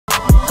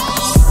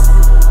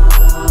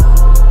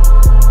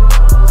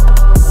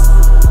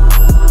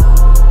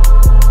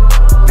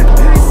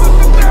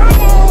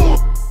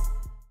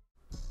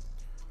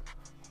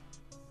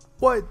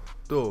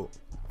the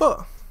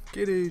fuck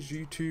it is,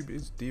 YouTube?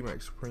 It's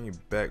DMAX bringing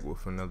back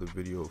with another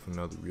video, with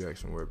another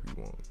reaction, whatever you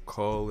want to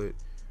call it.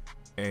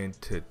 And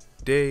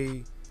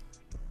today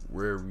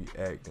we're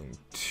reacting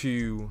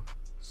to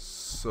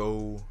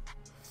Sofaygo,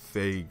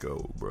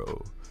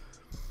 bro.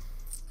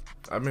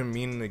 I've been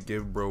meaning to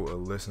give bro a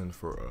listen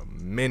for a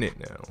minute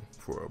now,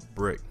 for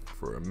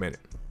a minute.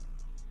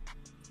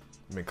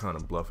 Been kind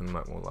of bluffing, I'm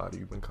not gonna lie to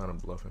you, been kind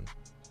of bluffing.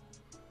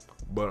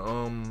 But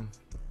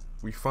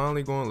we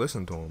finally gonna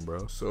listen to him,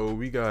 bro. So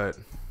we got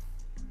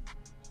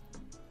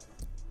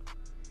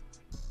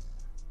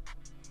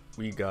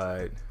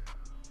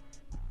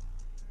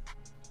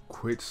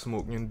quit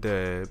smoking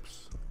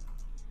dabs,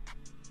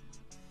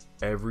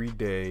 every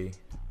day,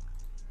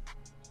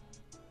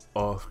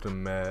 off the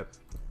map,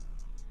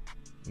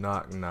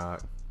 knock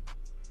knock,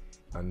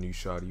 I knew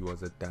shawty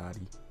was a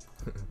daddy,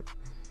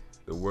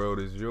 the world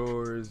is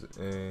yours,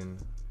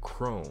 and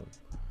Chrome.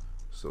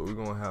 So we're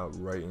gonna hop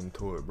right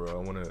into it, bro. I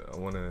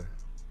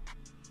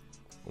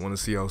wanna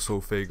see how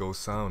Sofaygo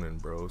sounding,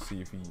 bro.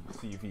 See if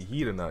he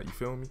heat or not. You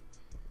feel me?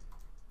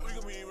 We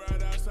gon' be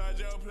right outside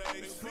your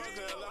place. Fuck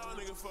a long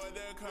nigga for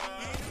their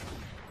car.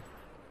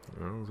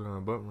 I was kind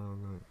of butt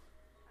around that.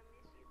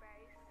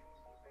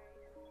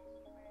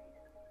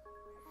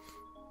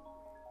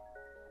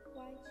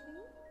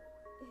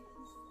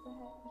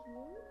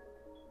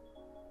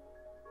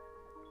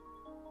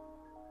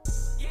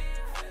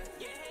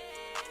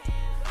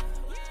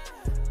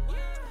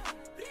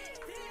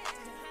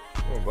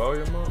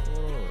 Volume up.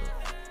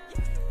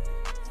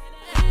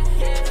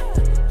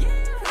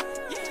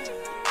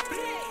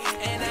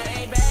 And I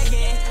ain't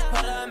bagging.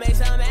 Hold up, make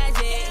some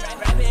magic.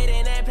 Wrap it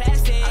in that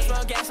plastic. I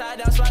smoke gas, I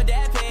don't smoke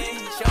that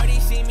pin. Shorty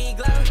see me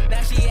glow.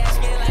 Now she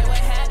asking like what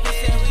happened.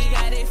 Said we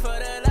got it for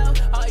the low.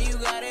 All you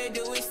gotta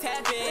do is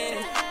tap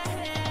in.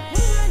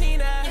 We don't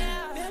need a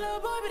little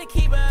boy, but a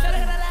keeper. Should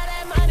have a lot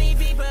of money,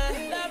 people.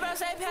 Lil' bro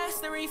say pass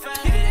the refund.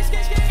 Give me this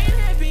sketch in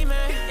that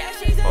beamer. Yeah,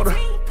 she's a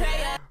team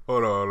player.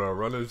 Hold on,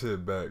 run this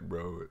shit back,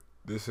 bro.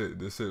 This shit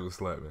was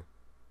slapping.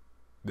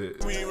 This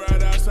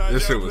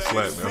shit was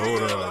slapping.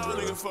 Hold on, bro.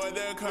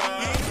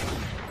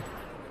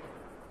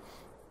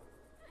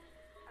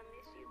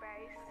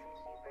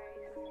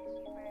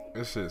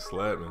 This shit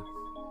slapping.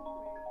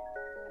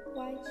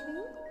 YG,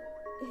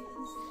 is that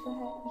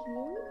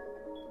you?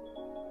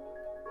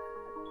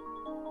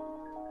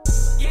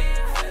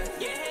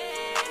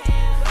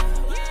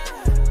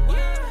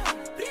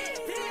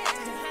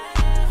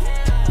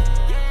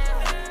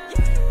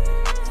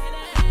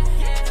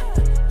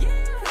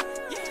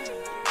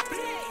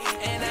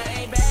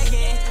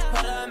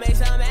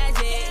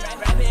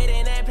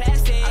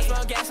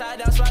 I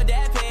don't smoke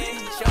that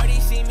pin. Shorty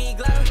see me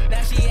glow.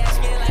 Now she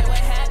asking like what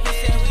happened.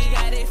 Said we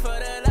got it for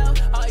the low.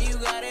 All you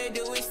gotta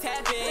do is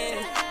tap in.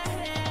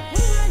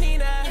 We don't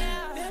need a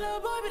little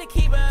boy, but a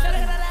keeper. Should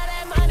have a lot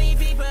of money,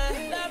 people.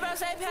 Lil' bro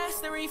say pass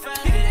the refund.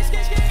 Give me this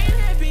sketch in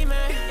that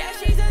beamer. Yeah,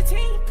 she's a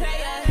team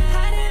player.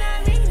 How did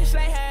I mean to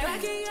slay her?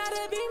 Rocky got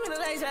a beam with a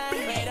laser.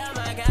 Wait, oh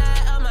my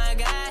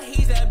god,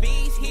 he's a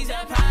beast, he's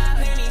a pop.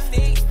 Plenty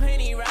sticks,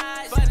 plenty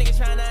rides. But nigga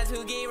try not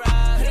to get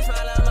robbed. Put a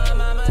smile on my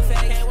mama face.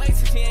 Can't wait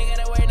till she ain't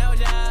gotta work no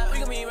job. We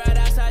gon' be right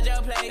outside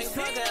your place.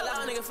 Fuck a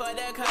long nigga for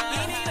the car.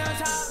 He need no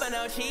top but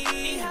no cheese.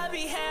 He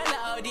happy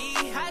hella OD.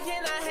 How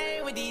can I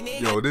hang with these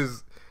niggas? Yo,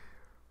 this,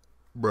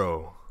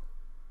 bro.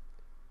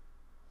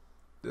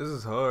 This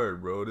is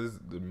hard, bro.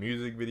 The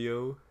music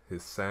video,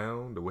 his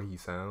sound, the way he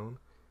sound,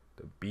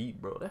 the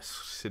beat, bro. That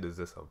shit is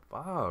just a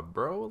vibe,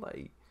 bro.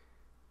 Like,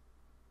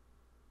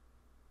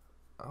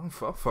 I'm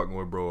fucking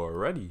with bro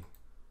already.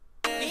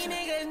 These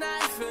niggas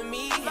not for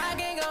me. My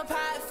gang gon'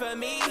 pop for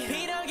me.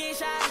 He don't get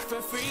shot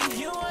for free.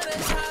 You wanna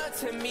talk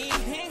to me?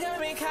 He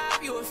come and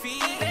cop you a fee.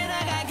 Then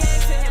I got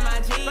gangsta in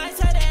my jeans. Might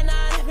tell that 9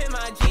 up in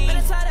my jeans.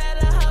 Better tell that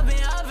little hoe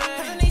been over.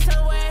 Cause I need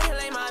somewhere to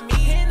lay my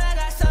meat. And I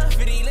got something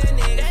for these little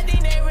niggas. That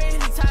think they really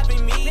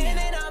topping me. Then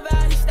they don't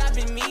bout he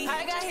stopping me.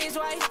 I got his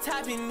wife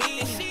topping me.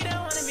 And she don't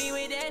wanna be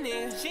with that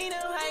nigga. She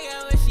know I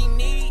got what she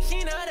need.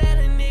 She know that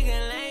a nigga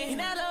lame. And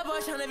that little boy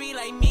tryna be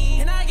like me.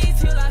 And I get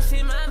too lost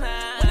in my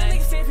mind.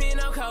 Sippin'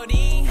 on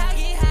codeine. I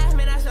get high,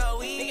 man, I so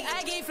weak.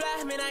 I get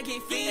fly, man, I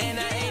get feet. And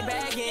I ain't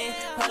bagging.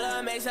 Pull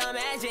up, make some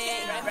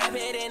magic. Wrap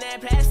it in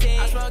that plastic.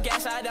 I smoke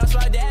gas, I don't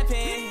smoke that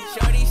pin.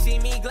 Shorty see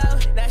me glow.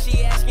 Now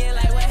she asking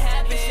like what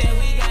happened. Said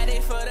we got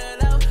it for the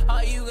low.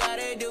 All you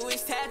gotta do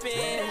is tap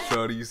in.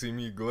 Shorty, you see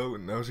me glow.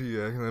 Now she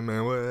asking like,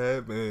 man, what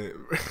happened?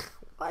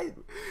 Like,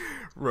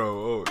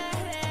 bro,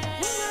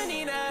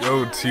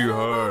 yo, too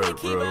hard,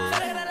 bro.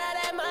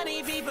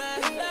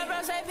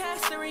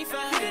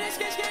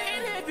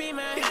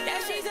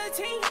 She's a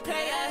team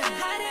player.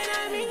 How did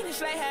I mean to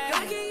slay her?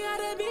 Rocky got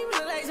a beam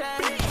with a laser.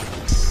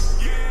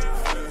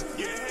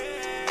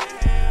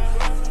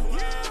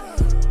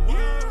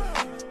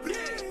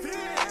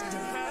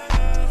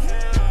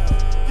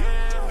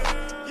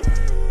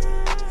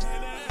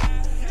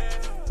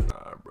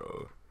 Nah,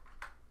 bro.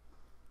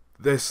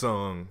 This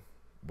song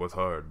was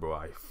hard, bro.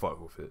 I fuck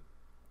with it.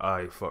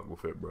 I fuck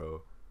with it,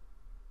 bro.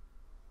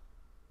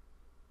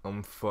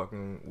 I'm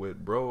fucking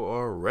with bro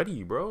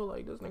already, bro.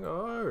 Like, this nigga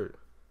hard.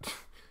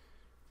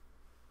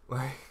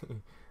 Like,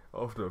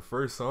 off the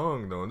first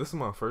song, though. And this is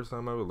my first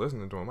time ever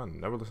listening to him. I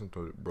never listened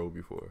to bro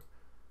before.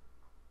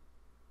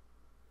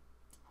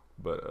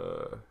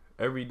 But,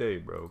 every day,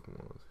 bro. Come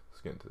on,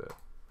 let's get into that.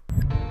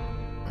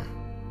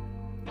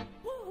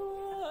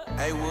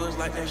 Hey, Woods,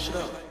 like that shit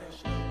up.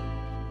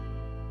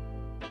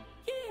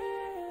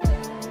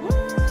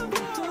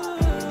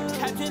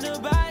 Trapped in the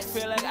box,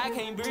 feel like I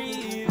can't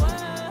breathe.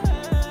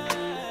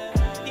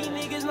 These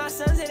niggas, my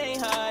sons, it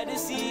ain't hard to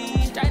see.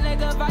 Straight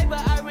like a viper,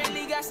 I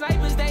really got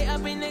snipers. They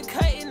up in the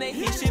cut and they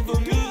hit shit for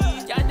me.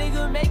 Y'all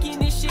niggas making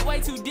this shit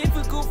way too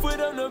difficult. Foot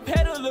on the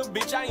pedal, little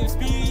bitch, I am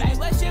speed. Like,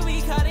 what should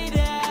we cut it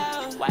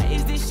out? Why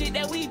is this shit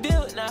that we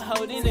built not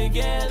holding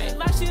together? Make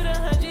my shit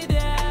 100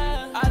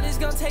 down. All this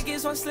gon' take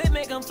is one slip,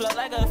 make them float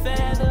like a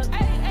feather.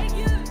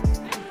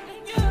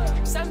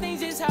 Some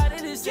things just harder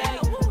to say.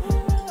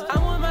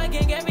 I'm with my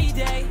gang every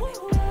day.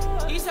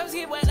 These hoes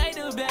get wet like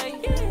the bay.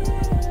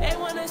 They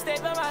wanna stay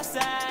by my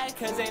side,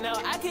 cause they know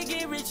I could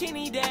get rich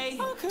any day.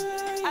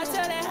 I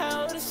tell that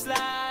hoe to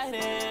slide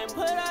and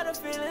put all the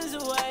feelings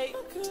away.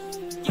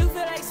 You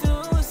feel like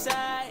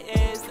suicide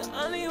is the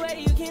only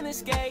way you can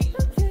escape.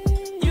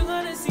 You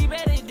gonna see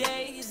better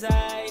days,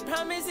 I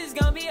promise it's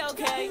gonna be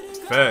okay.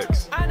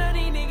 Facts. I know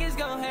these niggas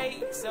gon'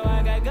 hate, so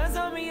I got guns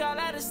on me all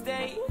out of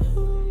state.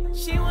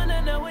 She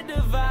wanna know what the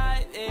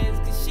vibe is,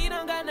 cause she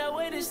don't got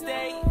nowhere to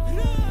stay.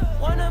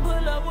 Wanna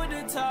pull up with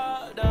the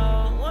top,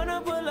 don't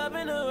wanna pull up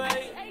in the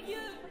rain.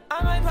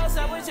 I might post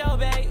up with your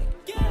babe.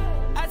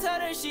 I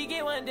told her she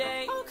get one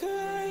day.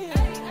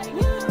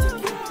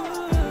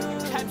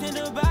 Trapped in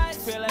the box,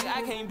 feel like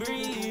I can't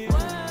breathe.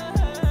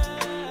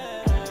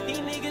 These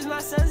niggas, my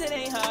sons, it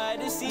ain't hard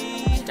to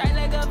see. Straight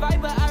like a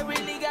viper, I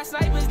really got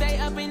snipers. They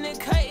up in the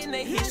cut and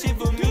they hit shit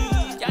for me.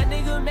 Y'all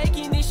niggas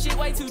making this shit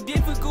way too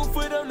difficult.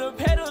 Foot on the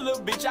pedal,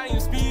 little bitch, I am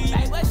speed.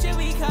 Like, what should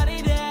we cut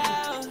it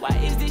out? Why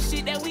is this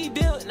shit that we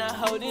built not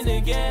holding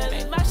together?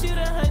 Make my shit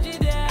 100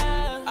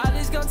 down. All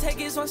this gon' take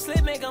is one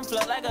slip, make them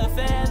float like a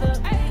feather.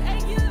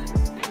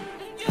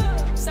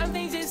 Some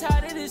things just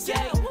harder to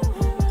say.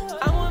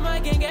 I'm with my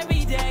gang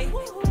every day.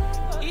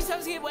 These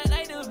hoes get wet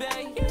like the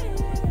bay.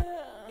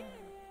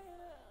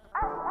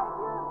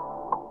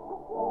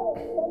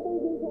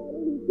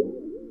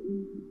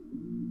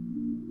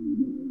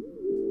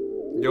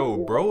 Yo,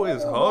 bro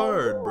is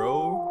hard,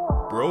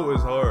 bro. Bro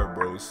is hard,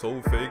 bro.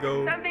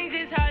 Sofaygo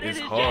is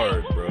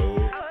hard,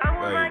 bro.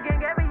 Like,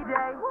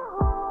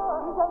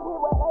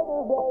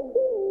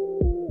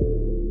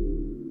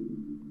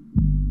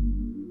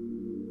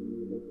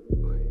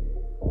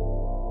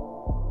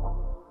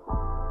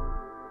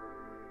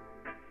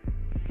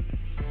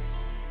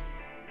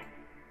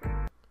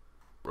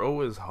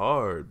 bro is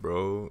hard,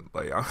 bro.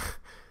 Like, I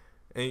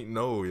ain't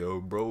no,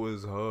 yo. Bro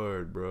is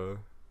hard, bro.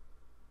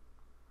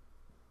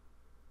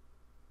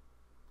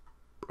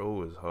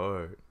 Bro is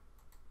hard.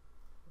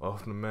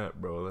 Off the map,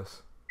 bro.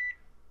 Let's.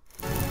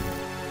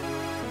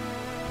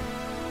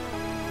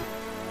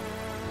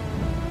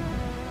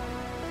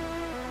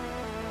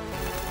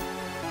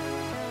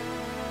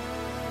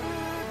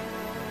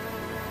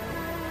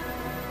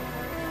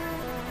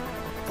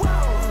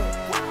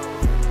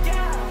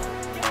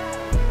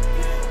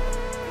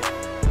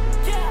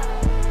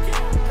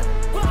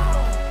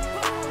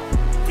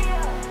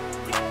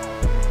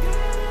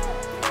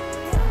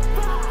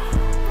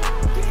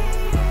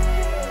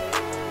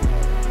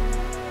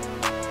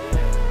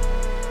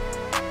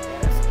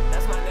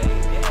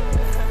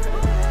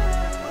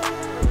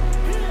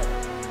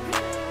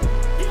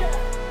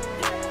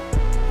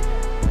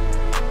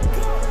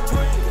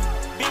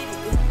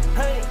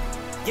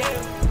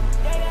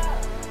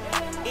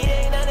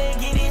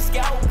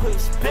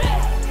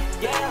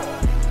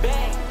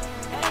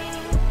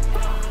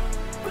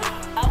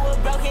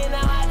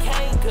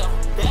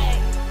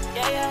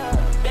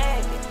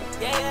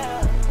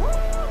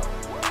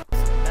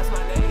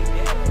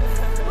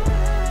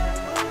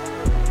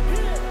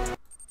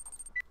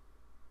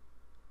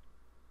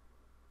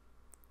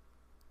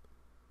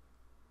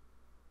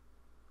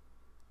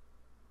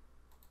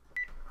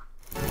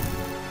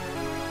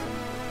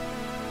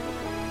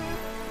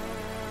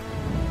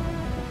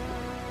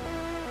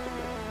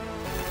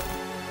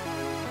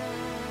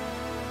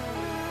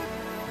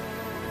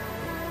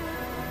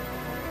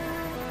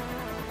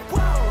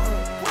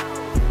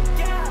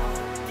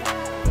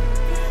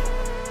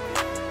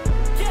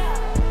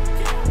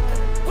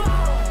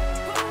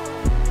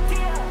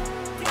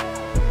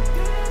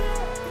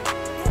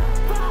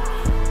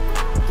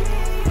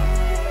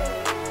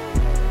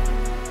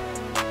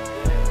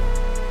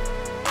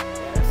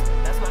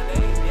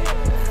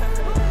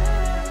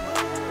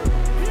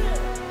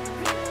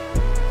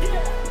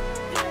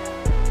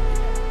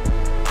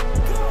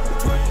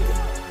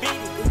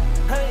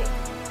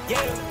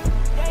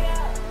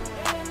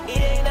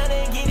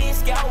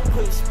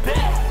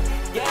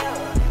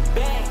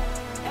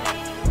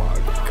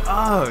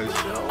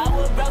 gosh, yo. I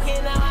was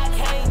broken, now I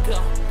can't go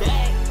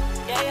back.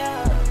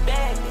 Yeah,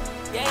 back.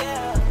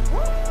 Yeah.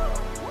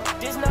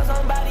 Just know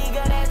somebody got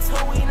got that too,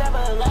 we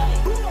never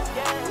like.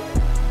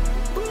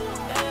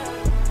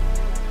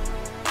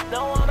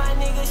 Know all my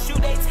niggas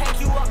shoot, they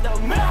take you up the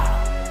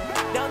map.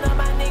 Don't know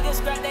my niggas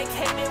scrap, they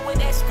came in with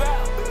that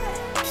scrap.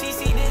 She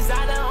see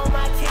designer on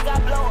my kick, I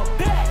blow a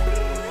back.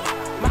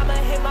 Mama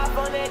hit my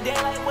phone that day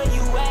like, where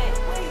you at?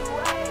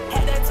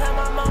 Had to tell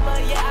my mama,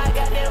 yeah, I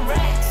got them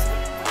racks.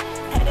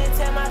 Had to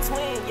tell my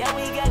twin, yeah,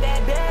 we got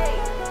that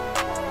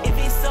bag. If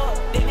it's up,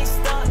 then it's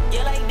stuck,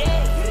 yeah, like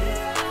that.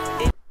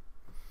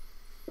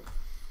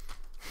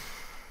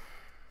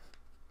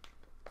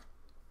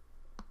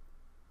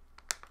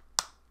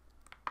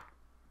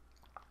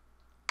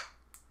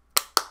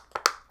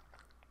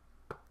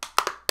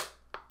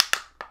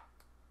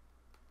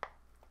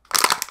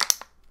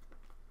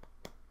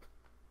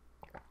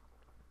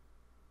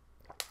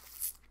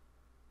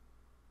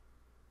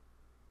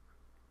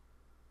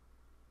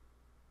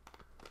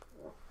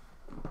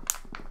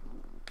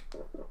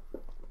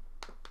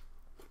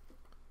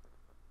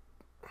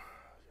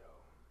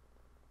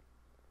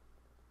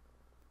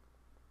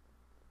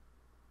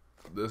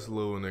 This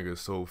little nigga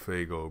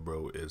Sofaygo,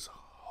 bro, is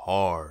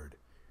hard.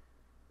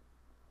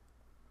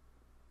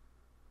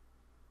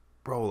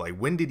 Bro, like,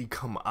 when did he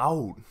come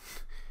out?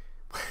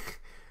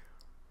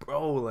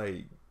 Bro,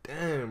 like,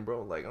 damn,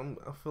 bro, like,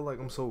 I feel like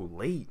I'm so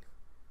late.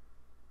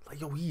 Like,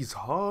 yo, he's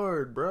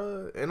hard,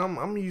 bro. And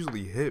I'm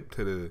usually hip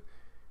to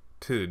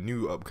the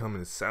new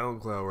upcoming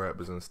SoundCloud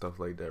rappers and stuff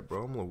like that,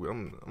 bro.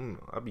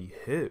 I be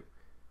hip.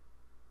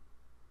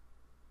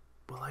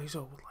 But like,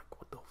 yo, like,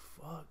 what the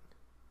fuck?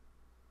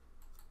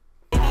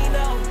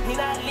 He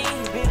not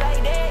leaving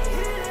like that.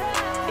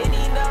 And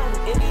he know,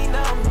 and he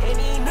know, and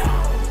he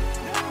know.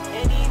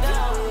 And he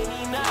know, and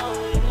he know,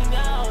 and he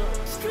know.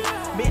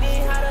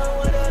 Benny hotter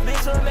with a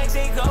bitch from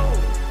Mexico.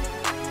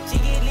 She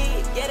get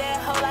lit, yeah,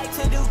 that hoe like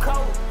to do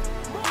coke.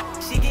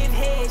 She give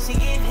head,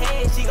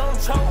 she gon'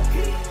 choke.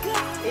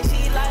 And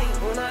she like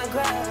when I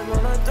grab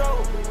on her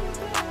throat.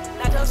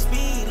 Not your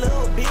speed,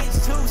 little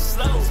bitch, too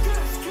slow.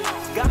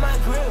 Got my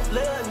grip,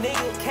 little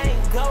nigga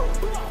can't go.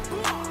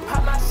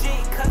 Pop my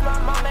shit, cause my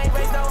mom ain't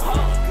raised no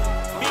hoe.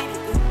 Beat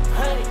it,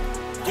 honey,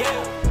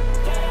 yeah.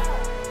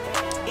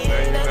 It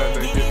ain't nothing to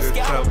get this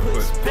scalp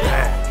pushed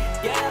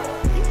back. Yeah,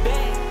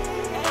 back.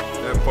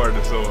 That part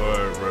is so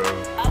hard, bro.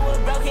 I was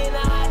broken,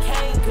 now I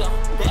can't go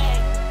back.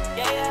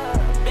 Yeah,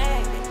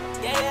 back,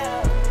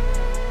 yeah.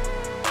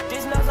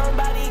 Just know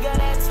somebody got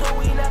that too,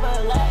 we never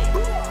like.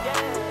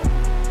 Yeah,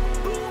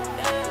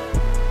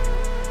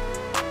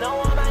 yeah.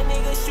 Know all my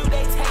niggas shoot,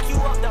 they take you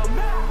up the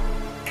map.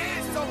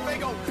 And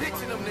Sofaygo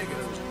bitching them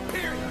niggas.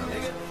 Period,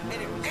 nigga.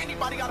 And if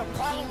anybody got a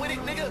problem with it,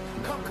 nigga,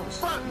 come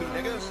confront me,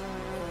 niggas.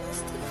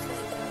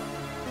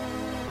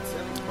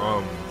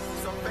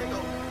 Sofaygo,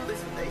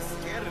 listen, they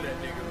scared of that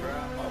nigga, bro.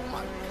 Oh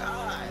my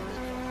god.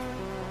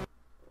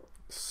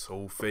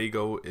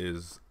 Sofaygo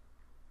is,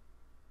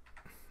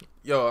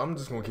 yo, I'm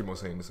just gonna keep on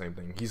saying the same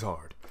thing. He's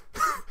hard.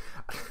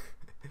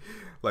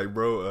 Like,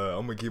 bro,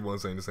 I'm gonna keep on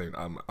saying the same.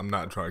 I'm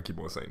not trying to keep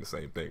on saying the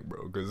same thing,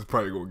 bro, because it's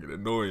probably gonna get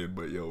annoying.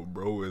 But yo,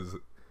 bro is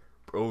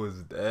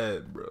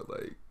dead, bro.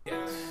 Like,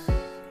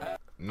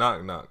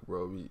 knock knock,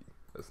 bro.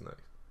 That's nice.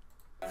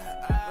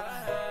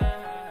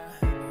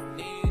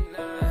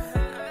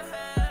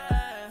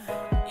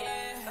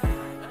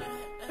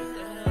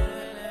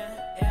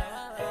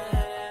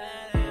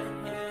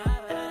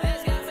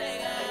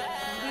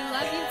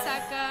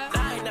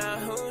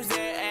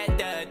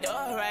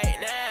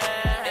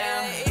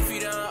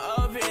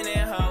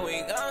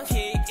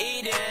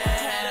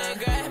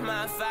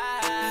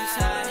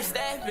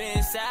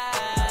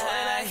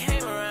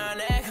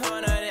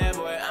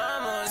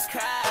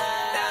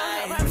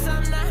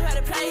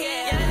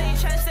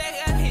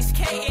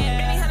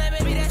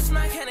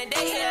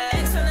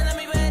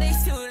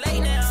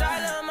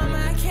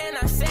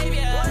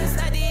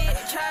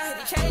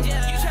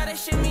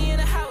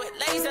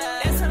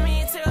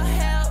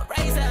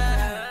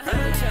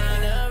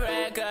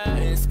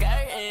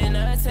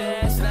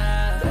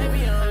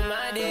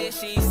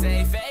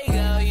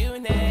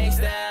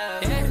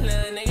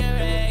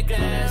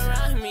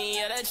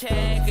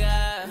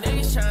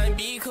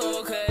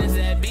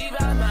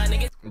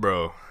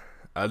 Bro,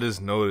 I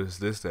just noticed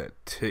that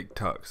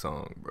TikTok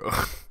song, bro.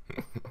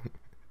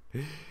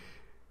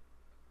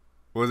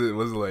 was it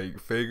like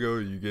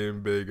Faygo, you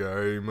getting big? I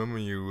remember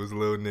you was a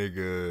little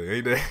nigga.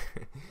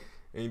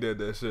 Ain't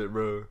that shit,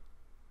 bro?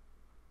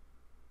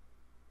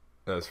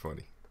 That's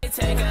funny.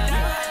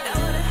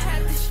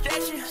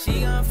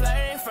 She gon'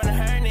 flirt in front of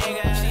her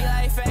nigga. She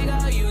like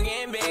Faygo, you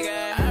getting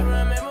bigger. I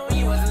remember when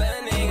you was a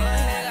little nigga.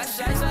 I got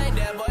shots like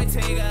that boy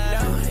Tigger.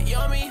 No, you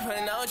and me put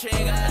no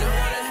trigger. Don't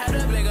wanna have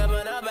to blick up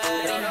on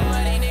nobody.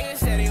 Nobody niggas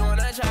said he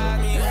wanna try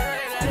me.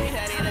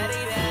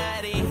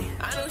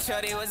 I knew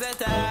shorty was a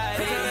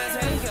thotty.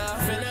 Take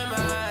off in the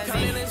mind.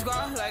 Calling this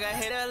squad like I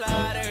hit a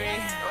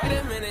lottery. Wait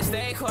a minute,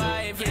 stay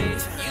quiet,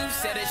 please. You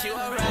said that you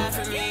would ride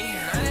for me.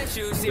 Now that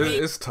you see me.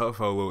 It's tough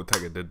how Lil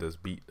Tecca did this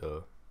beat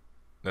though.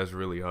 That's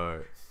really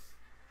hard.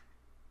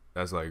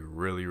 That's like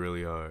really,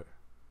 really hard.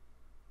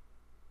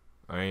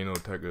 I ain't no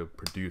Tecca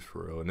produced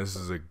for real, and this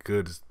is a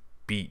good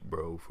beat,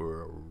 bro,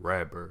 for a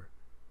rapper.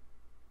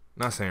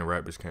 Not saying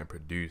rappers can't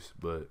produce,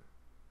 but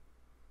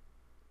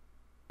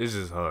it's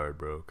just hard,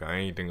 bro. I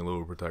ain't think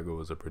Lil Protego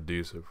was a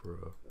producer for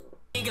real.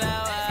 You done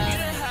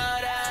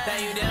hold up, now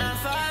you done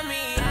for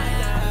me. I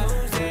know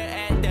who's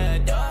there at the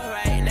door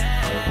right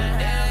now.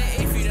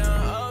 If you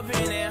don't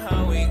open it,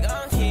 ho, we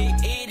gon' keep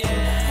eating.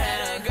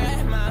 Had to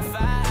grab my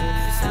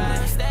fire, so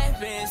I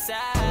step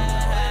inside.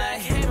 When I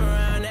came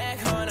around that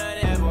corner,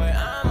 that boy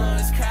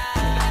almost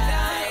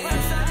cried.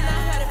 I'm something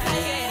I had to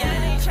play, yeah. Young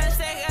nigga tryna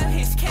stack up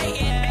his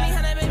cake, yeah.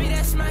 Anyhow, baby,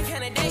 that's my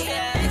kind of date,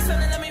 yeah. It's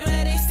something love me,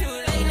 but it's too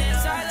late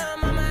now. Sorry, little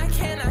mama, I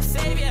cannot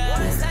save ya.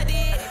 Once I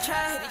did,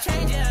 try to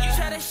change ya. You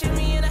try to shoot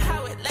me in the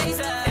house with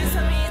laser. Then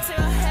turn me into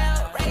a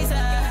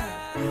hellraiser.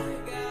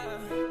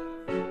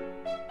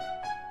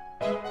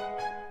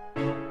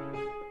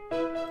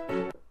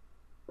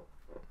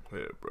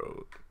 Yeah,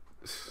 bro.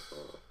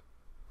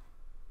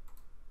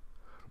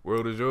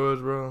 World is yours,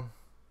 bro.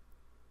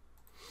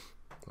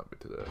 I'll get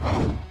to that.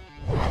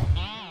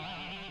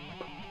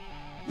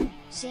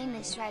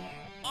 Shameless Shredder.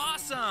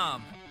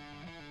 Awesome!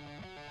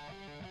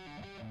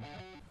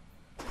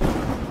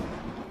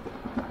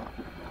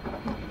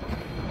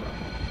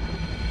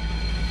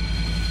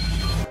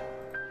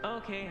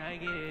 Okay, I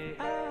get it.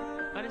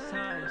 But it's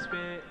time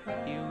spent.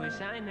 You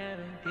wish I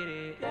never did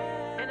it.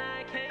 And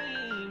I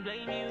can't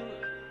blame you.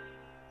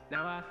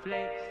 Now I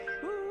flex.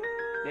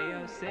 They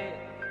upset.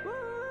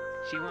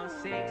 She wants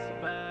sex,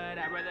 but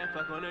I'd rather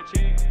fuck on a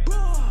chick.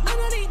 I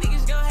know these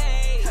niggas gon'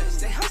 hate. Cause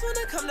they hoes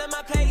wanna come to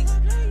my place.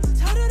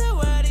 Told her the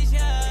world is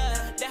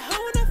young. That hoe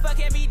wanna fuck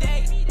every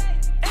day.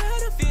 And her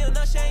don't feel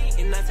no shame.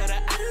 And I told her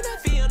I do not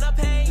feel no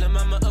pain. Lil'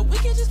 mama, we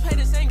can just play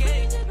the same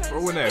game.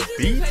 Bro, when that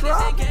beat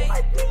drop,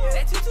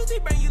 that 2, 2, 3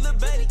 bring you little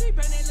buddy. I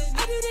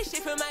do this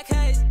shit for my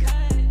cousin.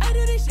 I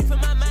do this shit for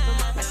my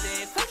mom. I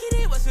said, fuck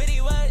it, it was what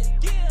it was.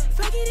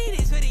 Fuck it,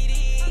 it is what it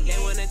is. They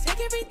wanna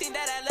take everything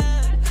that I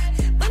love.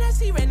 When I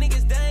see red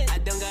niggas done, I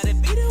don't gotta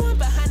be the one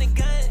behind the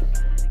gun.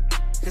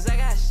 Cause I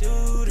got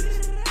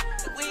shooters.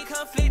 We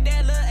come flip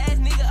that little ass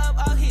nigga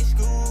up all his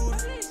school.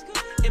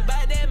 And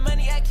by that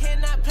money, I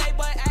cannot play,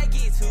 boy, I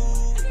get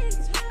too.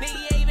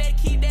 Nigga, ain't better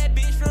keep that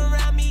bitch from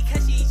around me,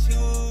 cause she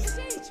choose.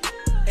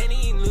 And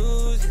he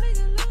losing.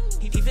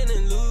 He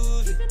finna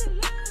lose.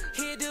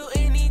 He'll do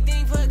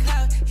anything for a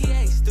clout. He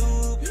ain't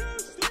stupid.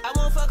 I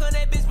won't fuck on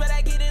that bitch, but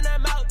I get in her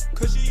mouth,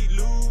 cause she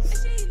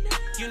lose.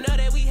 You know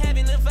that we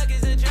having the fuck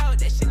is a drought.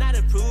 That shit not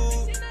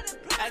approved.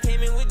 I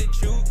came in with the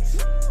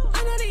truth.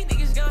 I know these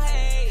niggas gon'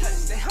 hate.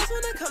 Cause they hoes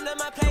wanna come to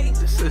my place.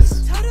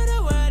 Told her the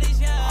world is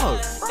young.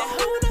 That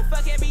hoe wanna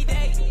fuck every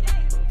day.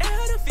 And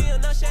her don't feel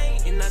no shame.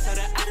 And I told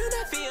her I do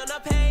not feel no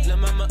pain. Lil'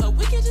 mama,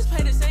 we can just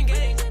play the same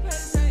game.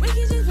 We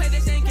can just play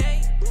the same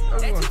game.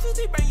 That 2, 2,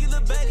 3 bring you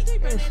little buddy.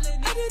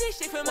 I do this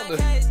shit for my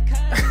cousin.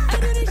 I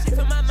do this shit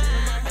for my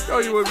mom. yo,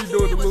 you wanna be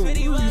doing the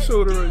little Uzi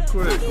shoulder right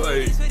quick,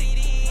 like.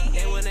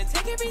 They wanna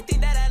take everything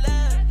that I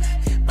love.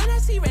 When I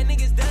see red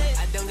niggas done,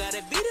 I don't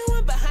gotta be the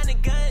one behind the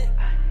gun.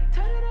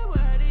 Tell her the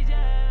world is young.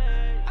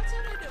 I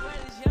tell her the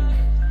world is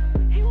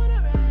young. He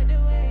wanna ride the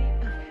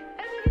wave.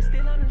 That nigga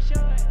still on the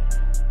shore.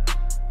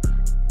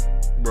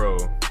 Bro.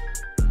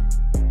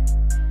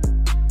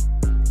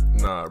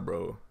 Nah,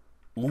 bro.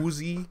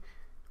 Uzi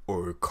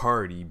or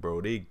Cardi,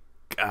 bro, they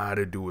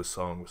gotta do a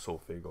song with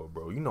Sofaygo,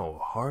 bro. You know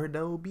how hard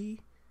that would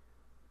be?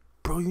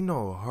 Bro, you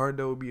know how hard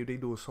that would be if they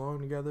do a song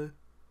together?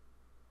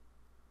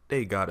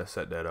 They gotta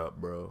set that up,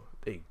 bro.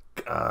 They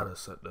gotta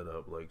set that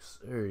up, like,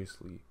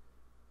 seriously.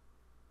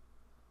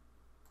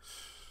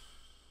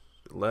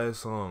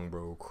 Last song,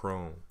 bro,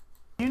 Chrome.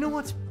 You know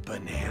what's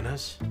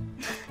bananas?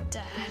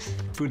 Dad.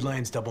 Food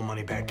Lion's double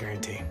money back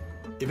guarantee.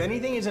 If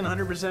anything isn't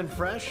 100%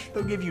 fresh,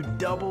 they'll give you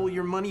double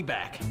your money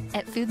back.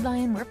 At Food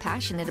Lion, we're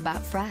passionate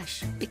about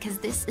fresh because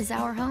this is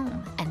our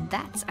home, and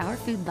that's our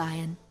Food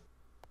Lion.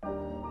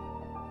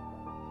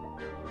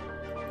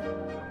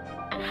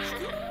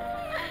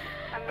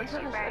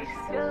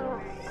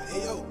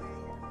 Hey yo,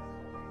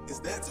 is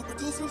that two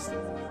producers?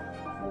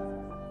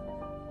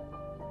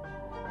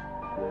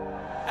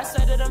 I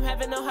said that I'm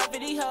having no heart for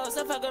these hoes.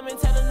 I fuck them and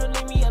tell them to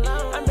leave me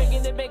alone. I'm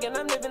breaking the big and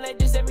I'm living like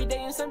this every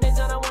day. And some days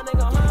I don't wanna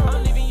go home.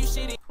 I'm leaving you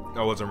shitty.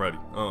 I wasn't ready.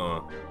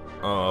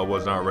 I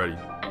was not ready.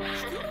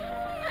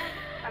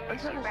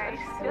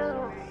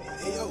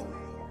 Hey yo,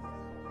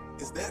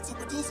 is that two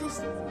producers?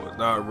 Was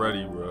not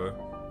ready,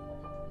 bro.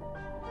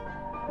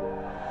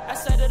 I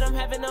said that I'm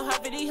having no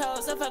heart for these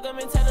hoes. I fuck them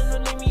and tell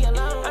them to leave me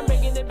alone. I'm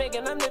breaking the big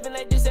and I'm living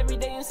like this every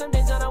day. And some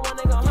days I don't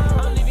wanna go home.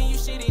 I'm leaving you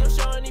shitty. I'm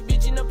showing these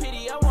bitches no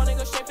pity. I wanna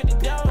go straight for the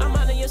dough. I'm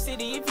out of your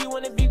city. If you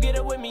wanna be, get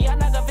up with me. I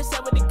knock off his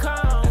head with the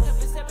cone. Knock off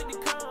his head with the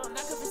cone.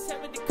 Knock off his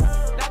head with the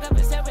cone. Knock off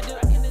his head with the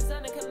I can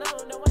design a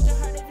cologne. Don't watch your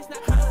heart if it's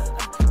not home.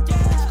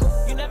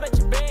 Yeah, you never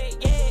your bread.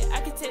 Yeah,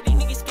 I can tell these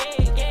niggas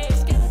scared.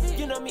 Yeah,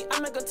 you know me.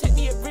 I'ma go take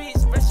me a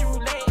bridge, Russian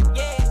roulette.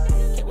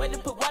 Yeah, can't wait to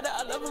put water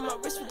all over my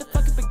wrist with the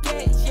fucking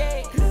baguette.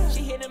 Yeah,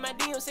 she hit in my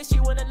DM, said she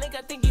wanna link.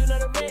 I think you know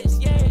the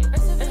rest. Yeah,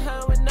 and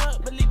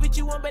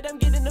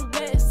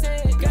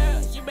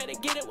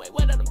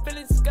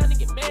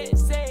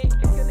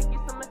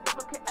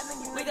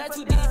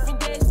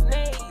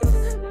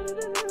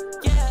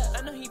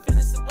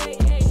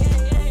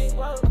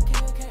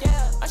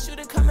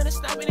a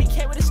sniper, they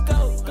came with a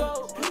scope.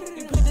 Go.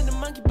 We put in the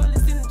monkey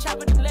bullets in the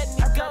chopper, then letting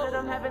it go.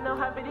 I'm having no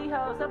heart for these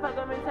hoes. So fuck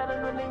them and tell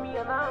them to leave me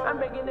alone. I'm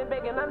begging and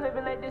begging, I'm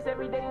living like this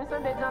every day. And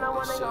Sunday, John, I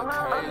wanna go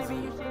home. I'm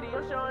leaving you shitty,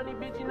 I'm showing these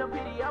bitches no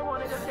pity. I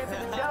wanna go straight to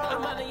the door.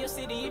 I'm out in your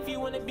city, if you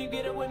wanna be,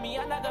 get up with me.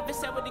 I knock up a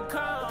 70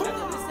 cone. Knock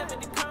up a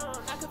 70 cone.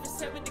 Knock up a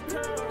 70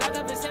 cone. Knock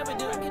up a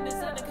 70. I can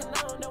design a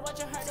cologne. Don't watch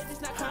your heart if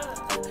it's not calm.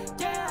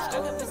 Yeah.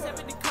 Knock up a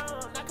 70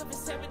 cone. Knock up a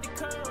 70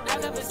 cone.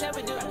 Knock up a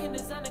 70. I can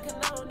design a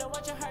cologne. Don't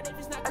watch your heart if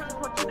it's not calm. I just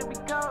want you to be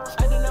gone.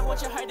 I do not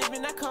want your heart if it's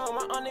not calm.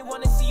 I only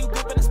wanna see you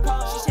grip in this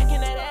pole. She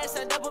shaking that ass,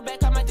 I double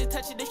back. I might just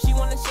touch it if she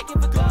wanna shake it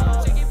for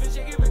gold.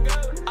 Shake it for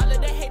gold. All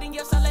of that hating,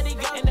 yes, I let it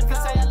go. And if I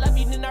say I love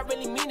you, then I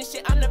really mean the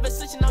shit. I'm never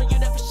switching on you,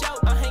 that for sure.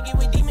 I'm hanging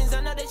with demons,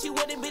 I know that you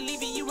wouldn't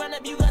believe it. You run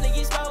up, you gonna get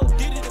exposed.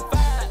 Did it to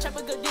fire,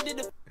 chopper go did it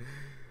to.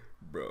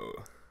 Bro,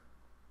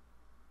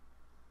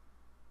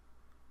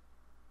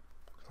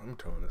 I'm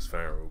turning this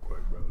fan real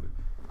quick, bro.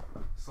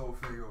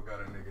 Sofaygo got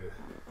a nigga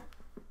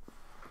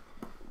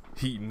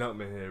heating up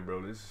in here,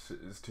 bro. This shit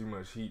is too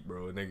much heat,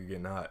 bro. A nigga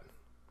getting hot.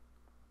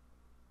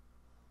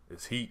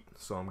 It's heat,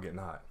 so I'm getting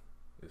hot.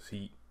 It's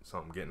heat, so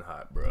I'm getting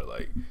hot, bro.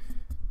 Like,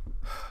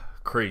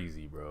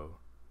 crazy, bro.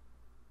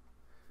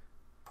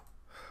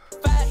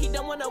 He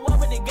don't wanna war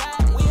with the guy.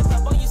 We a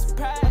pop on you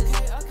surprise.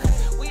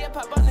 Okay. We a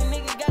pop on the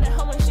nigga. Got a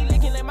hoe and she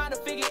licking like model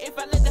figure. If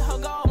I let the hoe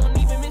go, I won't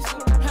even miss you.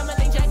 Hammer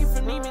like jacket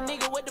from Neiman,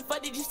 nigga. What the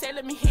fuck did you say?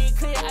 Let me hear it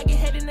clear. I get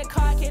head in the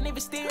car, I can't even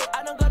steer.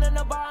 I don't go to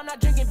no bar, I'm not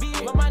drinking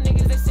beer. But my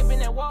niggas, they sipping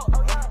that walk.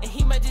 And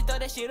he might just throw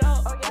that shit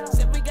up.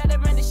 Said we gotta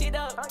run the shit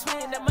up.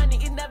 Twin, the money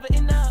is never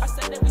enough. I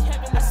said that we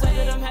having, I swear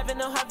that I'm having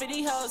no heart for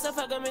these hoes. So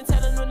fuck them and tell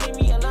them to leave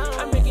me alone.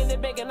 I'm begging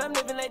and begging, I'm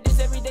living like this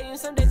every day. And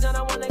some days, I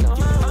don't wanna go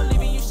home. I'm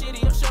leaving you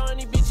shitty, I'm showing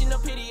these bitches no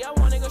pity. I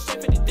wanna go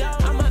straight for the dome.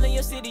 I'm out in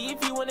your city,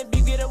 if you wanna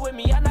be, get up with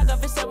me. I knock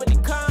up a 70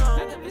 cone.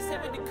 Knock up a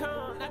 70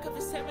 cone. Knock up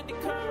a 70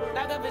 cone.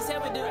 Knock up a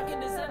 70. I can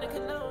design a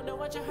cologne. Don't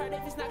watch your heart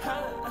if it's not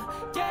calm.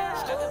 Yeah.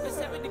 Knock up a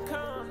 70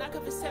 cone. Knock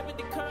up a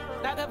 70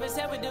 cone. Knock up a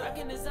 70. I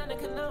can design a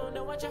cologne.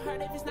 Don't watch your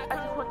heart if it's not calm.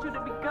 I just want you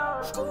to be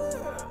gone.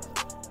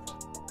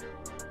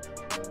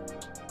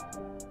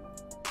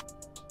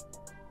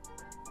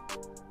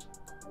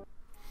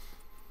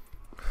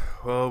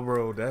 Well,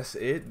 bro, that's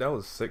it. That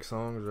was 6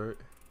 songs, right?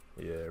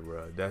 Yeah,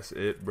 bro, that's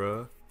it,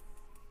 bro.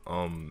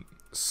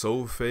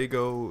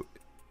 Sofaygo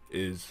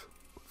is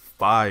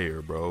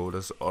fire, bro.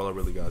 That's all I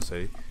really gotta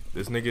say.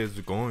 This nigga is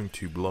going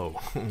to blow.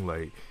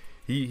 Like,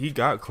 he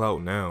got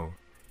clout now,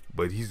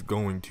 but he's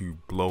going to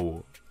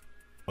blow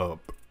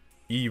up.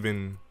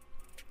 Even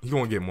he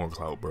gonna get more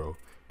clout, bro.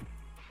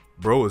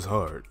 Bro is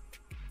hard.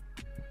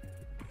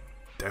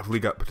 Definitely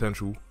got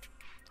potential.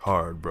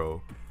 Hard,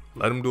 bro.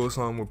 Let him do a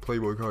song with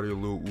Playboy Cardi or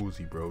Lil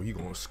Uzi, bro. He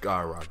gonna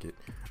skyrocket.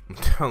 I'm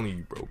telling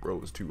you, bro.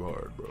 Bro is too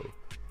hard, bro.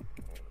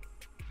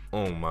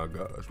 Oh my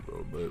gosh,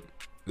 bro. But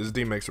this is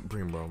DMAX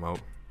Supreme, bro. I'm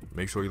out.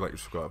 Make sure you like and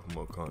subscribe for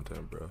more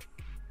content, bro.